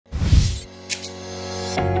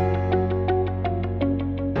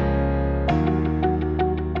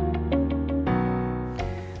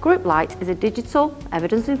Group Light is a digital,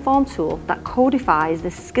 evidence-informed tool that codifies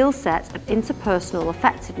the skill set of interpersonal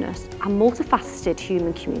effectiveness and multifaceted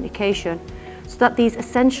human communication so that these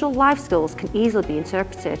essential life skills can easily be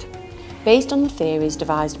interpreted. Based on the theories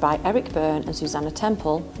devised by Eric Byrne and Susanna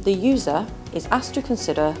Temple, the user is asked to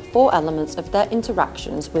consider 4 elements of their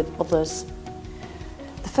interactions with others.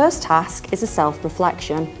 The first task is a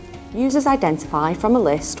self-reflection. Users identify from a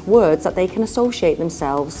list words that they can associate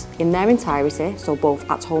themselves in their entirety, so both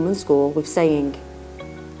at home and school, with saying.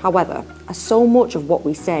 However, as so much of what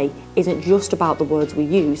we say isn't just about the words we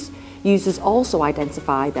use, users also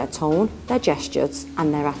identify their tone, their gestures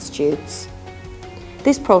and their attitudes.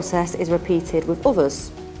 This process is repeated with others,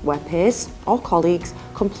 where peers or colleagues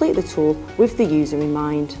complete the tool with the user in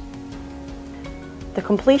mind. The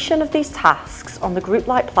completion of these tasks on the Group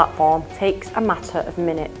Light platform takes a matter of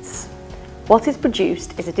minutes. What is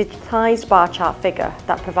produced is a digitised bar chart figure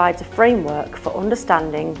that provides a framework for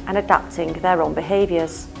understanding and adapting their own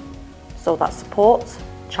behaviours, so that support,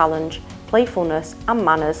 challenge, playfulness and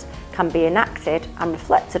manners can be enacted and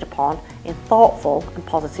reflected upon in thoughtful and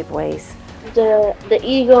positive ways. The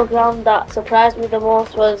ego ground that surprised me the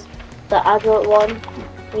most was the adult one,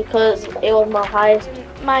 because it was my highest.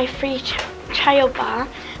 My free child bar,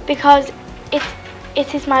 because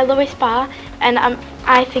it is my lowest bar, and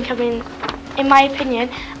I think in my opinion,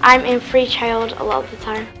 I'm in free child a lot of the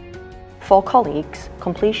time. For colleagues,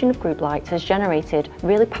 completion of Group Light has generated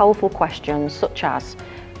really powerful questions such as,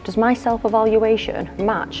 does my self-evaluation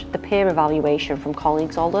match the peer evaluation from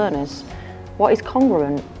colleagues or learners? What is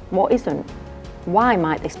congruent? What isn't? Why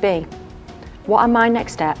might this be? What are my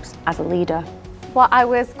next steps as a leader? What I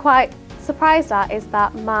was quite surprised at is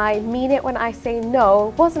that my mean it when I say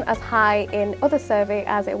no wasn't as high in other survey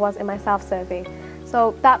as it was in my self-survey.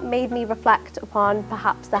 So that made me reflect upon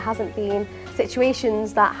perhaps there hasn't been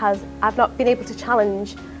situations that I've not been able to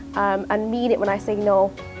challenge and mean it when I say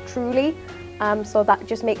no truly. So that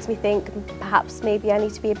just makes me think perhaps maybe I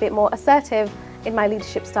need to be a bit more assertive in my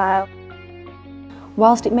leadership style.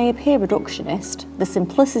 Whilst it may appear reductionist, the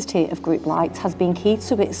simplicity of Group Light has been key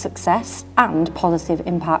to its success and positive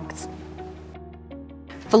impact.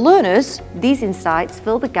 For learners, these insights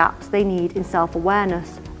fill the gaps they need in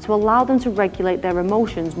self-awareness to allow them to regulate their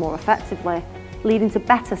emotions more effectively, leading to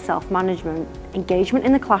better self-management, engagement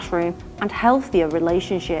in the classroom and healthier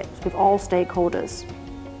relationships with all stakeholders.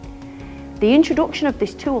 The introduction of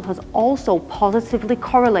this tool has also positively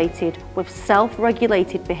correlated with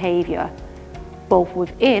self-regulated behaviour, both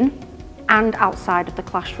within and outside of the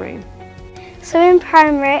classroom. So in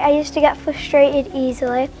primary, I used to get frustrated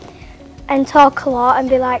easily and talk a lot and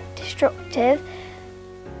be destructive,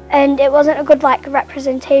 and it wasn't a good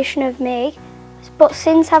representation of me. But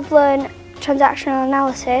since I've learned transactional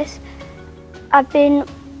analysis, I've been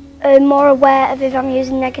more aware of if I'm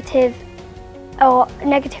using negative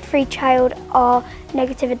free child or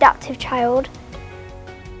negative adaptive child,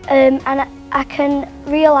 and I can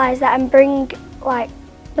realise that and bring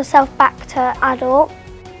myself back to adult.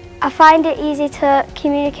 I find it easy to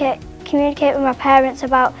communicate with my parents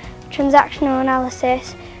about transactional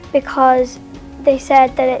analysis because they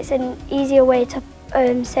said that it's an easier way to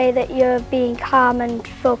say that you're being calm and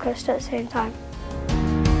focused at the same time.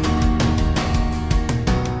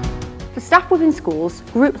 For staff within schools,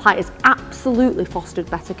 Group Light has absolutely fostered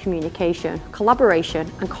better communication, collaboration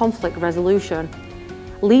and conflict resolution.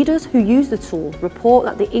 Leaders who use the tool report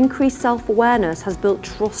that the increased self-awareness has built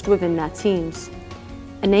trust within their teams,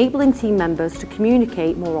 enabling team members to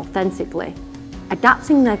communicate more authentically,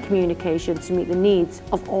 adapting their communication to meet the needs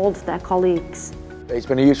of all of their colleagues. It's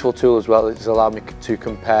been a useful tool as well. It's allowed me to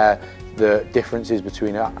compare the differences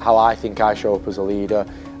between how I think I show up as a leader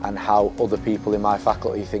and how other people in my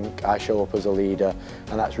faculty think I show up as a leader,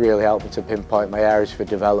 and that's really helped me to pinpoint my areas for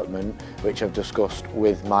development, which I've discussed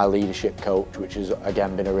with my leadership coach, which has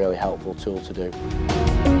again been a really helpful tool to do.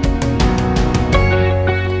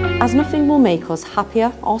 As nothing will make us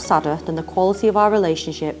happier or sadder than the quality of our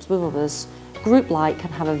relationships with others, Group Light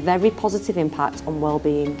can have a very positive impact on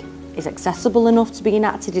well-being, is accessible enough to be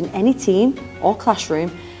enacted in any team or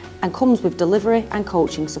classroom, and comes with delivery and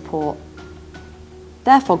coaching support.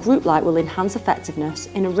 Therefore, Group Light will enhance effectiveness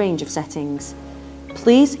in a range of settings.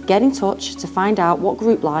 Please get in touch to find out what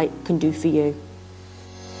Group Light can do for you.